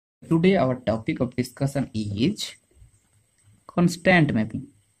today our topic of discussion is constant mapping.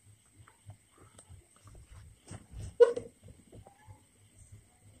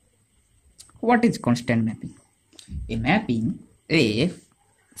 What is constant mapping? A mapping is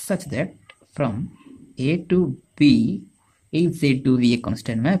such that from A to B is said to be a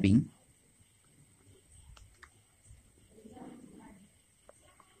constant mapping.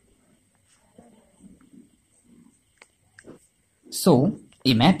 So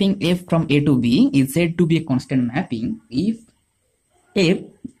a mapping F from A to B is said to be a constant mapping if F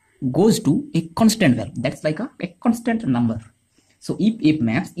goes to a constant value. That's like a constant number. So if F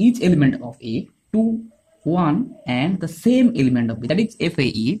maps each element of A to one and the same element of B, that is FA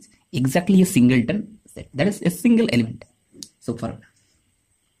is exactly a singleton set. That is a single element. So for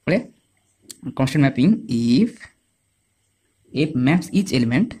constant mapping, if F maps each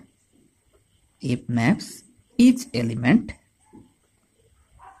element,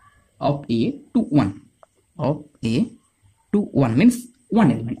 of A to 1, of A to 1 means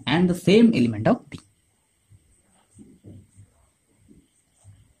one element and the same element of B.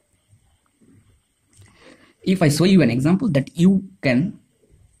 If I show you an example that you can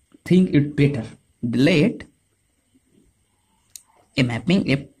think it better, delete a mapping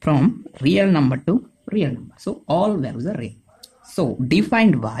F from real number to real number. So all values are real. So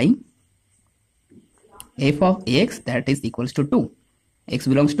defined by f of x, that is equals to 2. X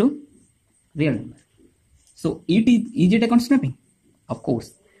belongs to real number. So is it a constant mapping? Of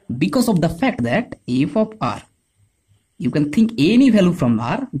course, because of the fact that f of r, you can think any value from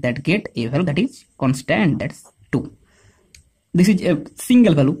r that get a value that is constant, that's 2. This is a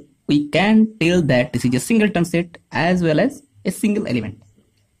single value. We can tell that this is a singleton set as well as a single element.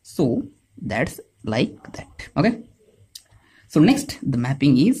 So that's like that. Okay. So next, the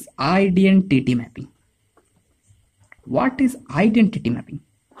mapping is identity mapping. What is identity mapping?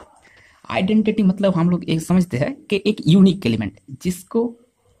 Identity मतलब हम लोग एक समझते हैं कि एक unique element जिसको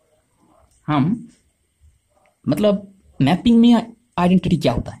हम मतलब मैपिंग में आइडेंटिटी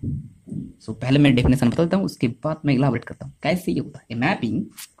क्या होता है. सो पहले मैं डेफिनेशन बता देता हूँ, उसके बाद मैं इलाबोरेट करता हूँ कैसे ये होता है. Mapping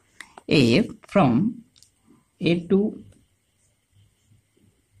A from A to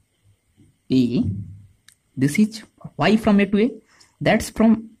A, this is why from A to A, that's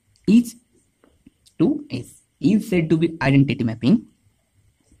from each to S is said to be identity mapping.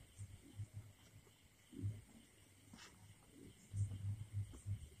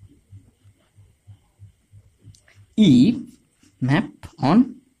 If map on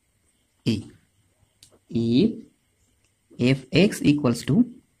A, if x equals to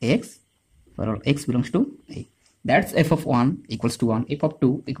x, for all x belongs to A, that's f of 1 equals to 1, f of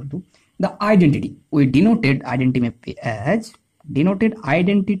 2 equal to the identity. We denoted identity mapping as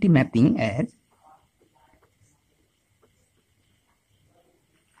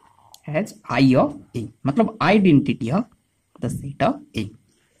I of A, मतलब identity of the set of A.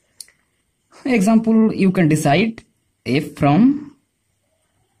 Example, you can decide f from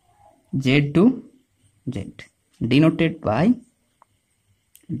z to z, denoted by,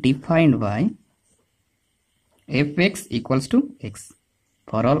 defined by fx equals to x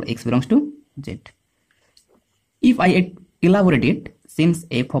for all x belongs to z. If I elaborate it, since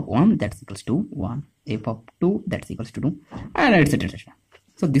f of 1 that's equals to 1, f of 2 that's equals to 2, and etc.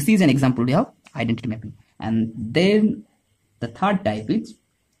 So this is an example of identity mapping. And then the third type is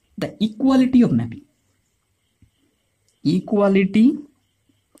the equality of mapping. Equality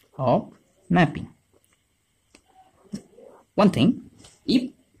of mapping. One thing, if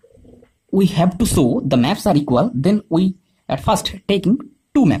we have to show the maps are equal, then we at first taking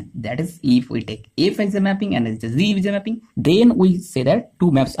two maps. That is, if we take F as a mapping and as a Z as a mapping, then we say that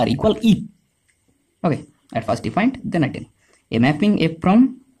two maps are equal if. Okay, at first defined, then I tell you. A mapping F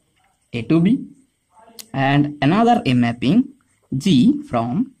from A to B and another a mapping G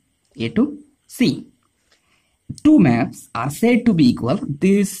from A to C. Two maps are said to be equal.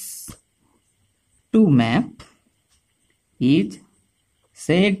 This two map is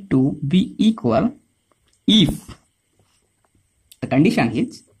said to be equal if the condition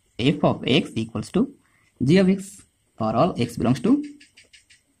is f of x equals to g of x for all x belongs to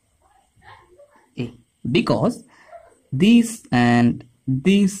A, because this and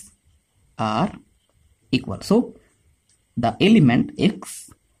this are equal. So the element x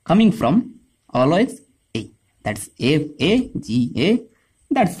coming from always A, that's f a g a,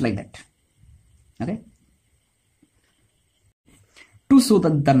 that's like that. Okay. To show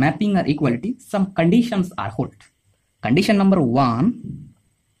that the mapping are equality, some conditions are held. Condition number 1,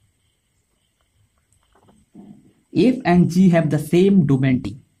 f and g have the same domain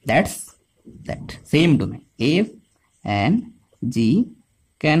T. That's that same domain. F and G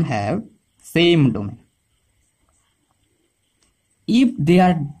can have same domain. If they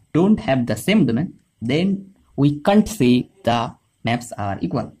don't have the same domain, then we can't say the maps are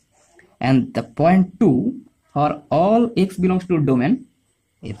equal. And the point 2, for all x belongs to domain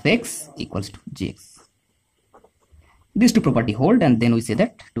fx equals to gx. These two property hold, and then we say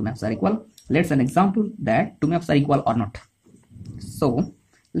that two maps are equal. Let's an example that two maps are equal or not. So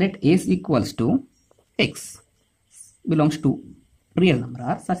let s equals to x belongs to real number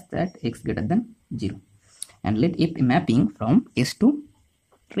r such that x greater than 0. And let if a mapping from s to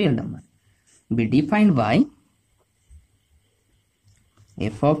real number be defined by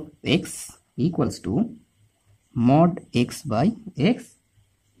f of x equals to mod x by x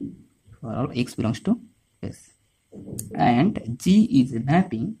for all x belongs to s, and G is a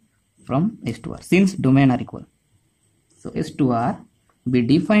mapping from s to r since domain are equal. So s to r be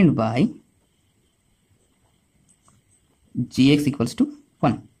defined by gx equals to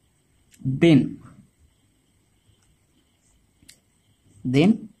 1.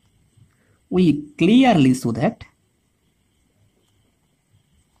 Then we clearly show that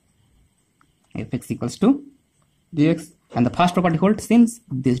fx equals to gx, and the first property holds since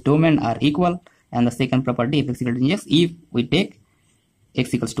this domain are equal, and the second property fx equal to gx if we take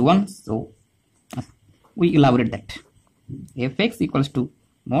x equals to 1. So we elaborate that fx equals to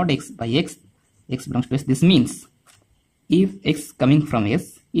mod x by x belongs to s. This means if x coming from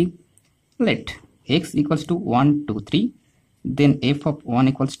s, if let x equals to 1, 2, 3, then f of 1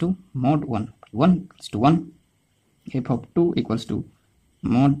 equals to mod 1 equals to 1, f of 2 equals to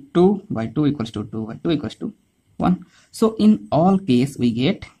mod 2 by 2 equals to 2 by 2 equals to 1. So in all case we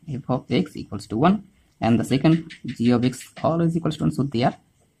get f of x equals to 1, and the second g of x always equals to 1, so they are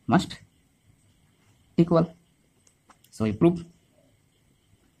must equal. So we prove.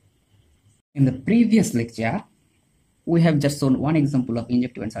 In the previous lecture we have just shown one example of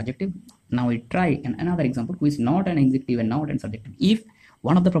injective and surjective. Now we try another example which is not an injective and not an surjective. If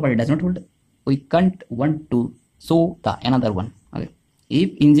one of the property does not hold, we can't want to show the another one. Okay. If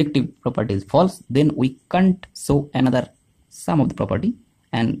injective property is false, then we can't show another some of the property,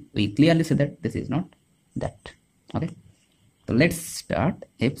 and we clearly say that this is not that. Okay. So let's start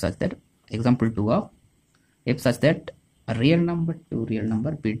if such that example 2 of if such that a real number to real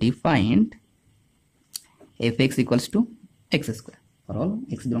number be defined fx equals to x square for all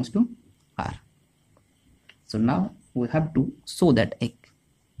x belongs to r. So now we have to show that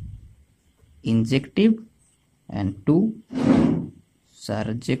injective and 2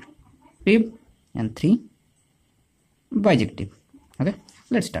 surjective and 3 bijective. Okay,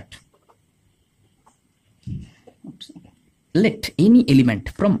 let's start. Oops. Let any element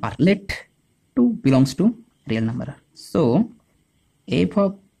from R, let 2 belongs to real number R. So f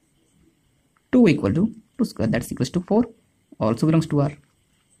of 2 equal to 2 square, that's equals to 4, also belongs to R.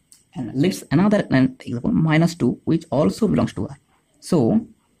 And let's another example minus 2 which also belongs to R. So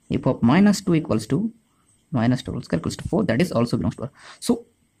f of minus 2 equals to minus 2 whole square equals to 4, that is also belongs to R. So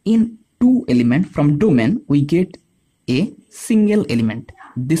in 2 element from domain we get a single element.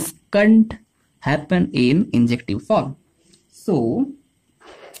 This can't happen in injective form. So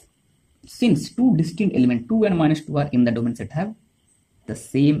since 2 distinct elements 2 and minus 2 are in the domain set have the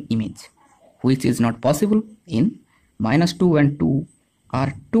same image, which is not possible in minus 2 and 2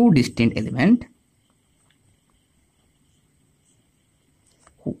 are 2 distinct elements.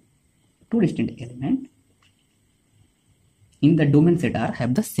 2 distinct elements in the domain set R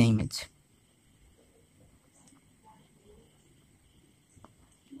have the same image.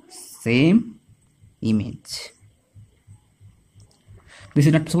 Same image. This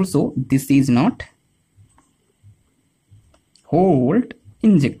is not possible, so this is not hold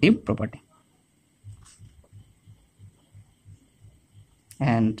injective property.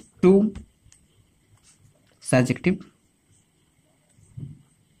 And 2 surjective.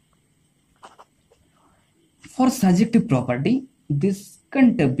 For surjective property, this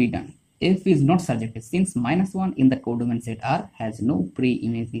can't be done. F is not surjective since minus 1 in the codomain set R has no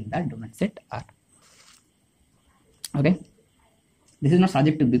pre-image in the domain set R. Okay, this is not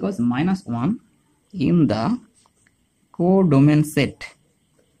surjective because minus 1 in the codomain set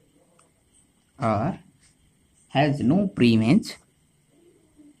R has no pre-image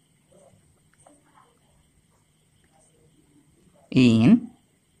in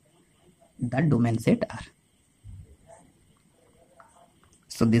the domain set R.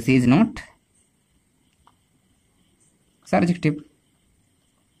 So this is not surjective.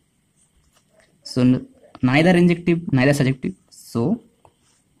 So neither injective, neither surjective. So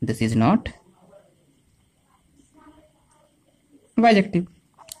this is not bijective.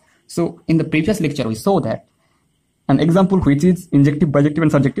 So in the previous lecture we saw that an example which is injective, bijective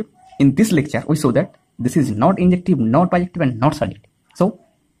and surjective. In this lecture, we show that this is not injective, not bijective and not surjective. So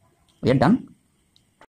we are done.